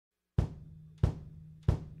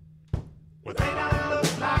But they don't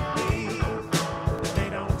look like me. They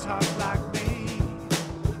don't talk like me.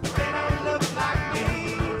 They don't look like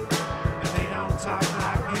me. They don't talk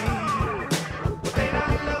like me. They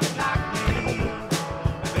don't look like me.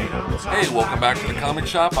 They don't talk Hey, welcome like back to the Comic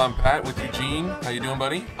Shop. I'm Pat with Eugene. How you doing,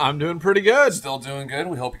 buddy? I'm doing pretty good. Still doing good.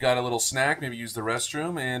 We hope you got a little snack, maybe use the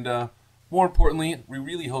restroom, and more importantly, we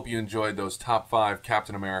really hope you enjoyed those top 5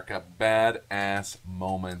 Captain America badass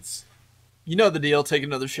moments. You know the deal. Take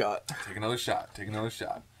another shot. Take another shot. Take another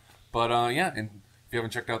shot. But yeah, and if you haven't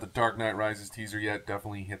checked out the Dark Knight Rises teaser yet,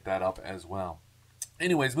 definitely hit that up as well.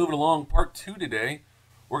 Anyways, moving along, part 2 today.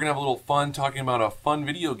 We're going to have a little fun talking about a fun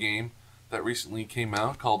video game that recently came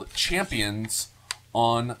out called Champions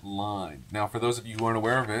Online. Now, for those of you who aren't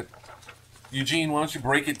aware of it, Eugene, why don't you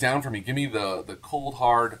break it down for me? Give me the cold,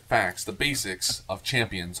 hard facts, the basics of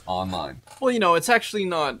Champions Online. Well, you know, it's actually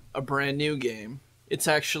not a brand new game. It's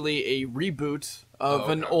actually a reboot of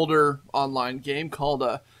an older online game called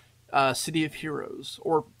City of Heroes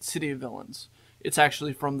or City of Villains. It's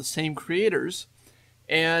actually from the same creators,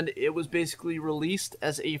 and it was basically released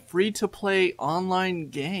as a free-to-play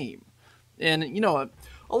online game. And, you know,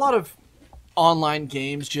 a lot of online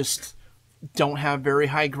games just don't have very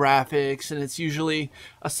high graphics, and it's usually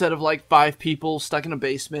a set of like 5 people stuck in a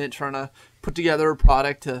basement trying to put together a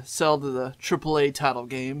product to sell to the AAA title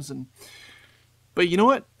games. But you know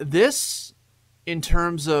what? This, in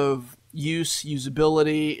terms of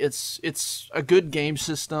usability, it's a good game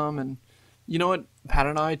system, and you know what? Pat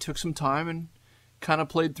and I took some time and kind of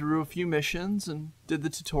played through a few missions and did the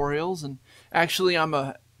tutorials, and actually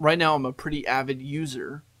right now I'm a pretty avid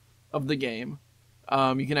user of the game.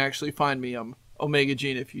 You can actually find me Omega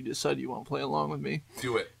Gene if you decide you want to play along with me.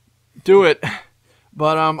 Do it. Do it.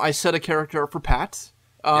 But I set a character up for Pat.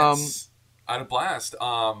 Yes. I had a blast.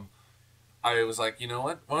 I was like, you know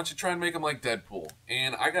what? Why don't you try and make him like Deadpool?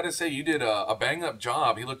 And I gotta say, you did a bang-up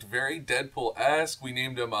job. He looked very Deadpool-esque. We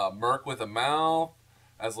named him Merc with a Mouth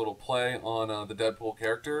as a little play on the Deadpool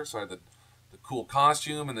character. So I had the cool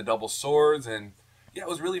costume and the double swords. And yeah, it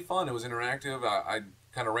was really fun. It was interactive. I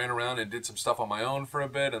kind of ran around and did some stuff on my own for a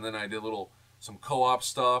bit. And then I did some co-op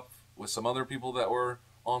stuff with some other people that were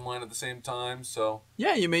online at the same time. So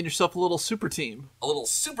yeah, you made yourself a little super team. A little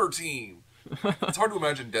super team. It's hard to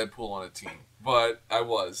imagine Deadpool on a team, but I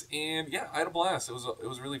was, and yeah, I had a blast. It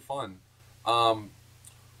was really fun. What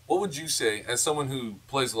would you say, as someone who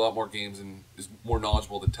plays a lot more games and is more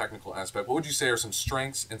knowledgeable of the technical aspect, what would you say are some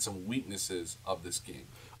strengths and some weaknesses of this game?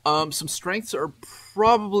 Some strengths are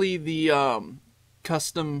probably the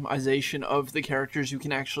customization of the characters you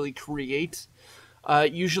can actually create.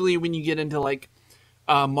 Usually, when you get into like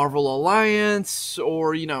Marvel Alliance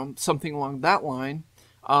or something along that line.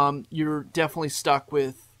 You're definitely stuck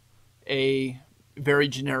with a very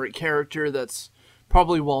generic character that's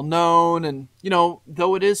probably well known, and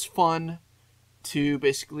though it is fun to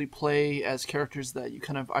basically play as characters that you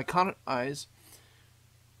kind of iconize,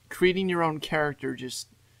 creating your own character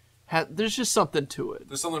there's just something to it.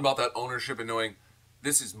 There's something about that ownership and knowing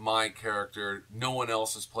this is my character. No one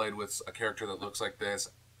else has played with a character that looks like this.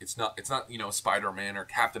 It's not Spider-Man or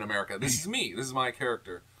Captain America. This is me. This is my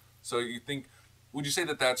character. So would you say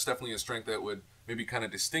that that's definitely a strength that would maybe kind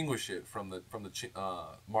of distinguish it from the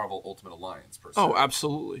Marvel Ultimate Alliance per se? Oh,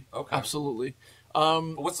 absolutely. Okay. Absolutely.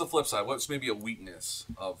 But what's the flip side? What's maybe a weakness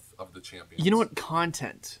of the Champions? You know what?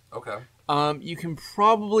 Content. Okay. You can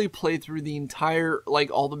probably play through the entire,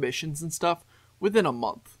 all the missions and stuff within a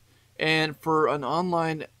month. And for an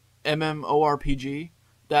online MMORPG,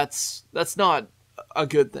 that's not a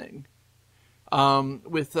good thing.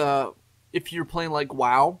 If you're playing like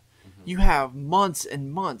WoW, you have months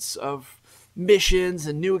and months of missions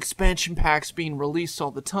and new expansion packs being released all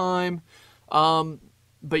the time.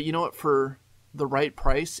 But you know what? For the right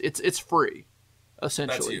price, it's free,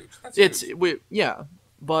 essentially. That's huge. Yeah,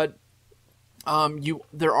 but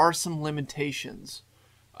there are some limitations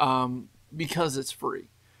because it's free,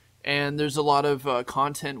 and there's a lot of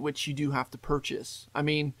content which you do have to purchase. I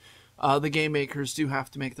mean, the game makers do have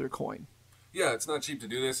to make their coin. Yeah, it's not cheap to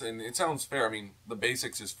do this, and it sounds fair. I mean, the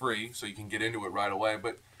basics is free, so you can get into it right away.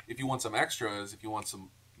 But if you want some extras, if you want some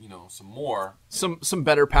more, some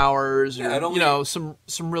better powers, or some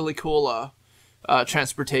really cool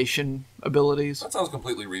transportation abilities. That sounds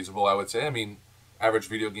completely reasonable, I would say. I mean, average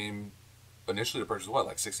video game initially to purchase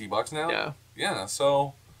like $60 now. Yeah. Yeah.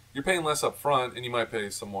 So you're paying less up front, and you might pay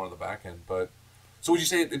some more on the back end. But so would you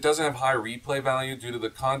say it doesn't have high replay value due to the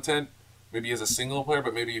content? Maybe as a single player,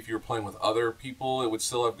 but maybe if you were playing with other people, it would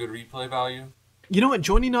still have good replay value? You know what?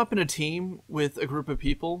 Joining up in a team with a group of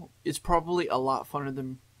people is probably a lot funner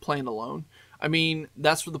than playing alone. I mean,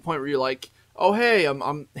 that's for the point where you're like, oh hey,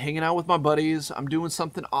 I'm hanging out with my buddies, I'm doing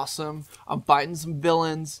something awesome, I'm fighting some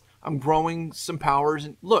villains, I'm growing some powers,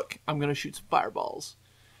 and look, I'm gonna shoot some fireballs.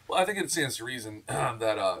 Well, I think it stands to reason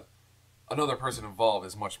that another person involved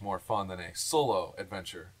is much more fun than a solo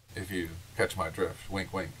adventure. If you catch my drift,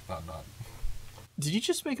 wink, wink, nod, nod. Did you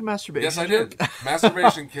just make a masturbation Yes, I joke? did.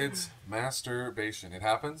 Masturbation, kids. Masturbation. It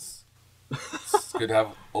happens. It's good to have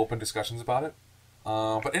open discussions about it.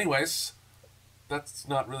 But anyways, that's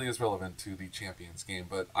not really as relevant to the Champions game.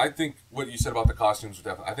 But I think what you said about the costumes was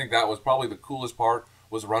definitely... I think that was probably the coolest part,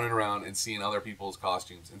 was running around and seeing other people's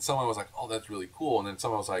costumes. And someone was like, oh, that's really cool. And then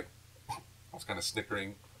someone was like... I was kind of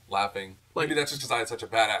snickering, laughing. Maybe that's just because I had such a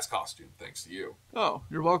badass costume, thanks to you. Oh,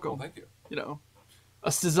 you're welcome. Well, thank you. You know,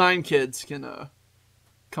 us design kids can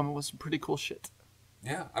come up with some pretty cool shit.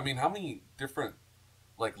 Yeah, I mean, how many different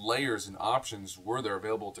layers and options were there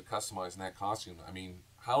available to customize in that costume? I mean,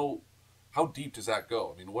 how deep does that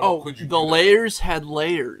go? I mean, what could you do? The layers had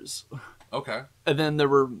layers. Okay. And then there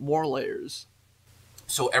were more layers.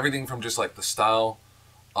 So everything from just the style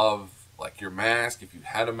of your mask, if you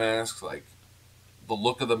had a mask, the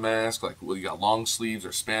look of the mask, whether you got long sleeves or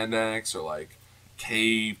spandex or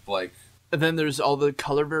cape, And then there's all the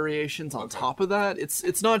color variations on top of that.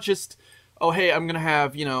 It's not just, oh hey, I'm gonna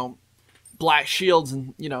have, black shields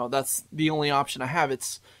and that's the only option I have.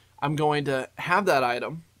 I'm going to have that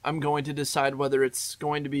item. I'm going to decide whether it's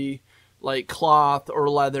going to be cloth or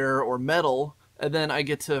leather or metal, and then I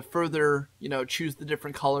get to further choose the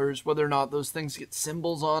different colors, whether or not those things get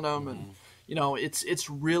symbols on them, and it's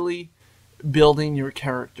really building your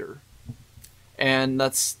character, and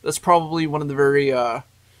that's probably one of the very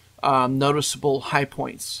noticeable high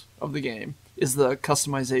points of the game is the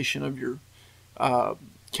customization of your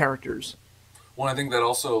characters. Well, I think that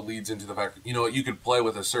also leads into the fact that, you could play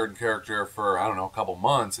with a certain character for, I don't know, a couple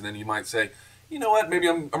months, and then you might say, you know what, maybe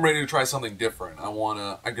I'm ready to try something different.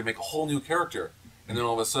 I could make a whole new character. And then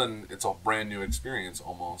all of a sudden, it's a brand new experience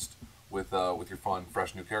almost with your fun,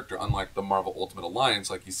 fresh new character. Unlike the Marvel Ultimate Alliance,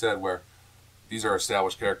 like you said, where these are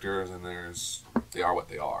established characters and they are what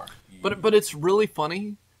they are. But it's really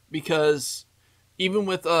funny because even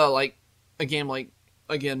with a game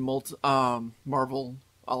Marvel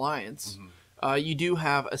Alliance, you do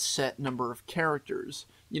have a set number of characters,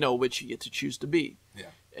 which you get to choose to be. Yeah.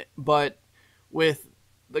 But with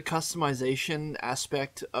the customization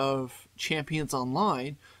aspect of Champions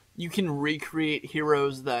Online, you can recreate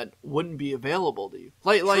heroes that wouldn't be available to you.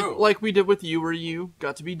 Like we did with you, where you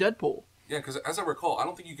got to be Deadpool. Yeah, because as I recall, I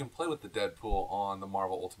don't think you can play with the Deadpool on the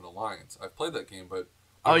Marvel Ultimate Alliance. I've played that game, but...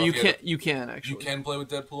 You can actually. You can play with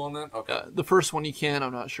Deadpool on that? Okay. The first one you can.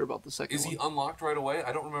 I'm not sure about the second one. Is he unlocked right away?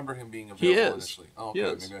 I don't remember him being available initially. Oh, okay. He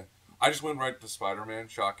is. Maybe I just went right to Spider-Man.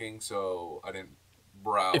 Shocking. So I didn't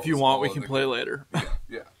browse. If you want, we can play later.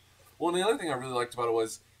 Yeah. Well, and the other thing I really liked about it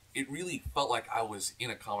was it really felt like I was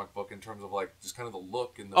in a comic book in terms of just kind of the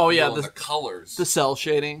look and the feel and the colors. The cell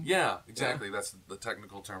shading. Yeah, exactly. Yeah. That's the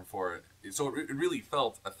technical term for it. So it really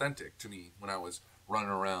felt authentic to me when I was running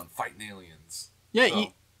around fighting aliens. Yeah,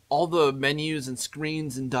 so, all the menus and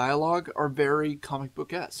screens and dialogue are very comic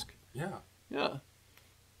book-esque. Yeah. Yeah.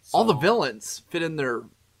 So, all the villains fit in there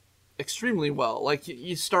extremely well.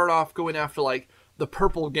 You start off going after the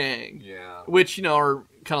Purple Gang. Yeah. Which, are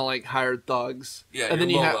kind of hired thugs. Yeah, and then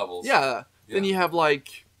you have levels. Yeah. Then you have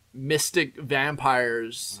mystic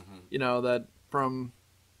vampires, that from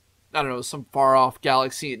I don't know, some far off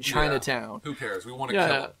galaxy in Chinatown. Yeah. Who cares? We want to kill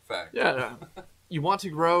them. Fact. Yeah. You want to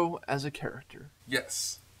grow as a character.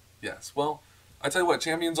 Yes. Well, I tell you what,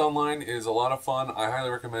 Champions Online is a lot of fun. I highly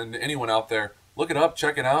recommend anyone out there, look it up,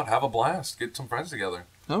 check it out, have a blast, get some friends together.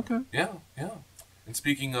 Okay. Yeah. And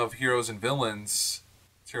speaking of heroes and villains,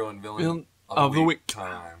 it's Hero and Villain of the Week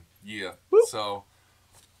time. Yeah. Woo. So,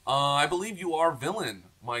 I believe you are villain,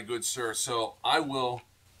 my good sir. So I will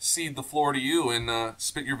cede the floor to you and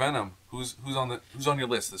spit your venom. Who's on your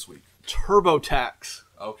list this week? TurboTax.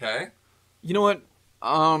 Okay. You know what?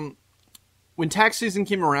 When tax season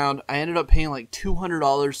came around, I ended up paying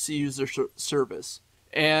 $200 to use their service,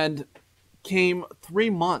 and came 3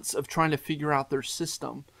 months of trying to figure out their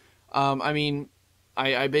system.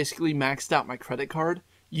 I basically maxed out my credit card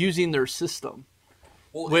using their system,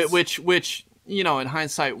 which in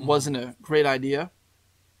hindsight wasn't a great idea.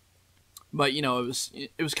 But it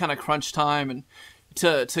was kind of crunch time, and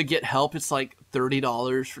to get help, it's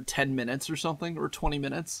 $30 for 10 minutes or something, or 20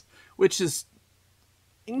 minutes, which is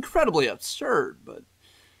incredibly absurd. But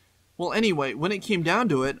well, anyway, when it came down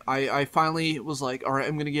to it, I finally was like, all right,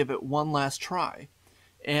 I'm gonna give it one last try.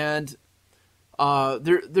 And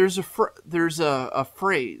there's a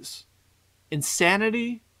phrase: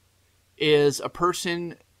 insanity is a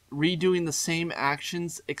person redoing the same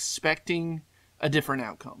actions, expecting a different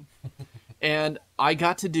outcome. And I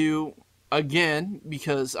got to do, again,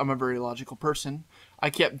 because I'm a very logical person, I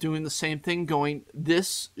kept doing the same thing going,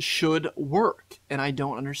 this should work. And I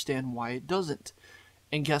don't understand why it doesn't.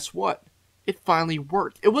 And guess what? It finally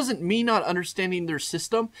worked. It wasn't me not understanding their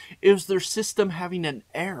system. It was their system having an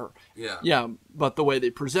error. Yeah. Yeah, but the way they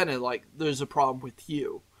presented, like, there's a problem with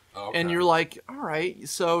you. Okay. And you're like, all right,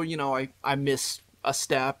 so, I missed a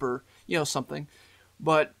step or, something.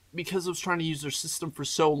 But because I was trying to use their system for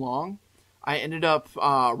so long, I ended up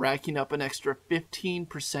racking up an extra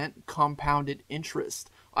 15% compounded interest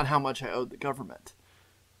on how much I owed the government.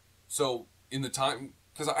 So, in the time...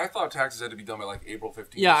 Because I thought taxes had to be done by like April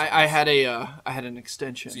 15th. Yeah, I had an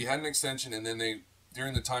extension. So you had an extension, and then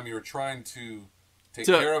during the time you were trying to take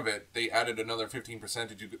care of it, they added another 15%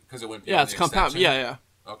 because it went beyond yeah, it's compound. Yeah.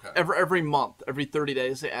 Okay. Every month, every 30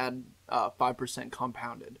 days, they add 5%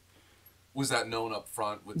 compounded. Was that known up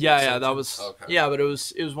front? With Yeah, that was. Okay. Yeah, but it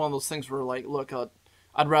was one of those things where like, look,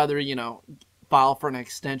 I'd rather file for an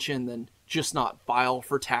extension than just not file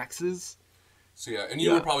for taxes. So yeah, and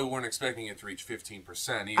you probably weren't expecting it to reach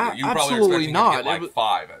 15% either. You probably absolutely were expecting not. It to get like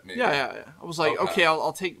 5 at maybe. Yeah. I was like, okay,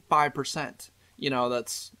 I'll take 5%.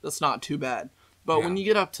 That's not too bad. But when you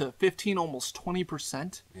get up to 15, almost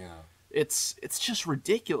 20%, it's just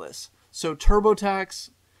ridiculous. So TurboTax,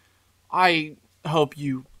 I hope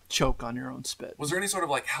you choke on your own spit. Was there any sort of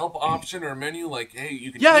like help option or menu like, hey,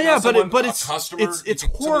 you can but it's customer, it's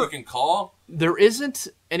someone you can call? There isn't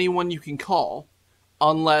anyone you can call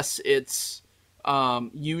unless it's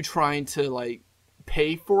you trying to like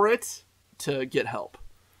pay for it to get help.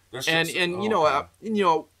 I'm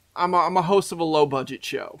a host of a low budget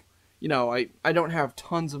show. I don't have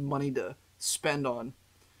tons of money to spend on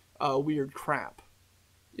weird crap.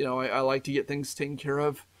 I like to get things taken care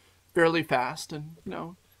of fairly fast, and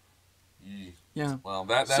yeah. Well,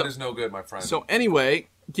 that is no good, my friend. So anyway,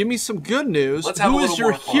 give me some good news. Let's have Who a little is your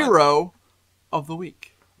more fun. hero of the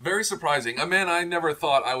week? Very surprising. A man I never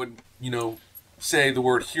thought I would, say the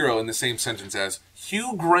word hero in the same sentence as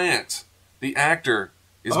Hugh Grant, the actor,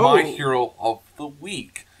 is my hero of the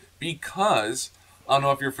week. Because, I don't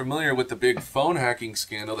know if you're familiar with the big phone hacking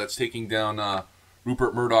scandal that's taking down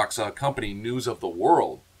Rupert Murdoch's company, News of the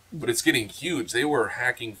World. But it's getting huge. They were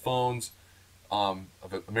hacking phones of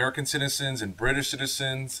American citizens and British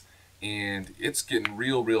citizens, and it's getting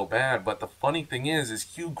real bad. But the funny thing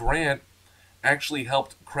is Hugh Grant actually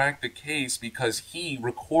helped crack the case because he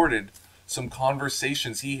recorded some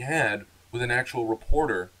conversations he had with an actual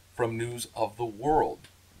reporter from News of the World.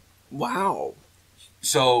 Wow.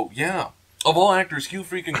 So, yeah. Of all actors, Hugh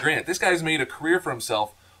freaking Grant. This guy's made a career for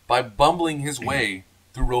himself by bumbling his way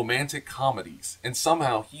through romantic comedies. And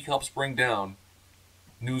somehow he helps bring down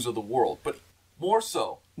News of the World. But more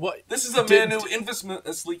so, what? This is a man who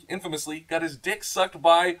infamously got his dick sucked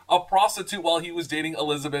by a prostitute while he was dating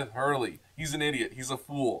Elizabeth Hurley. He's an idiot. He's a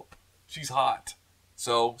fool. She's hot.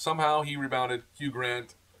 So, somehow he rebounded. Hugh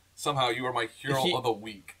Grant, somehow you are my hero of the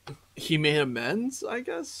week. He made amends, I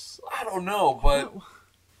guess? I don't know, but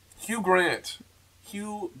Hugh Grant,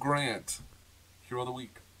 hero of the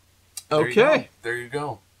week. Okay. There you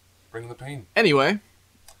go. Bring the pain. Anyway.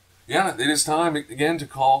 Yeah, it is time, again, to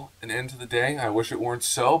call an end to the day. I wish it weren't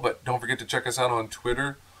so, but don't forget to check us out on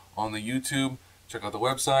Twitter, on the YouTube. Check out the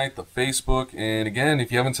website, the Facebook, and again,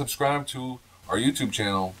 if you haven't subscribed to our YouTube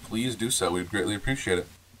channel, please do so. We'd greatly appreciate it.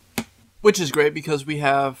 Which is great because we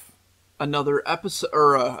have another episode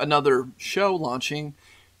or another show launching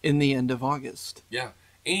in the end of August. Yeah,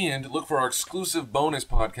 and look for our exclusive bonus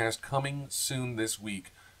podcast coming soon this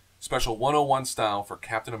week. Special 101 style for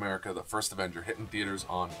Captain America, the First Avenger, hitting theaters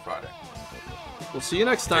on Friday. We'll see you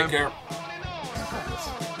next time. Take care.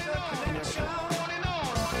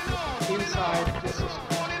 Inside the system.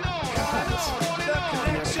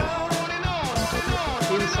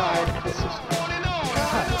 Inside the system.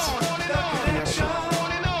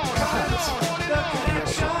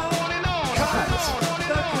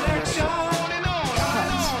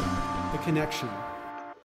 The connection.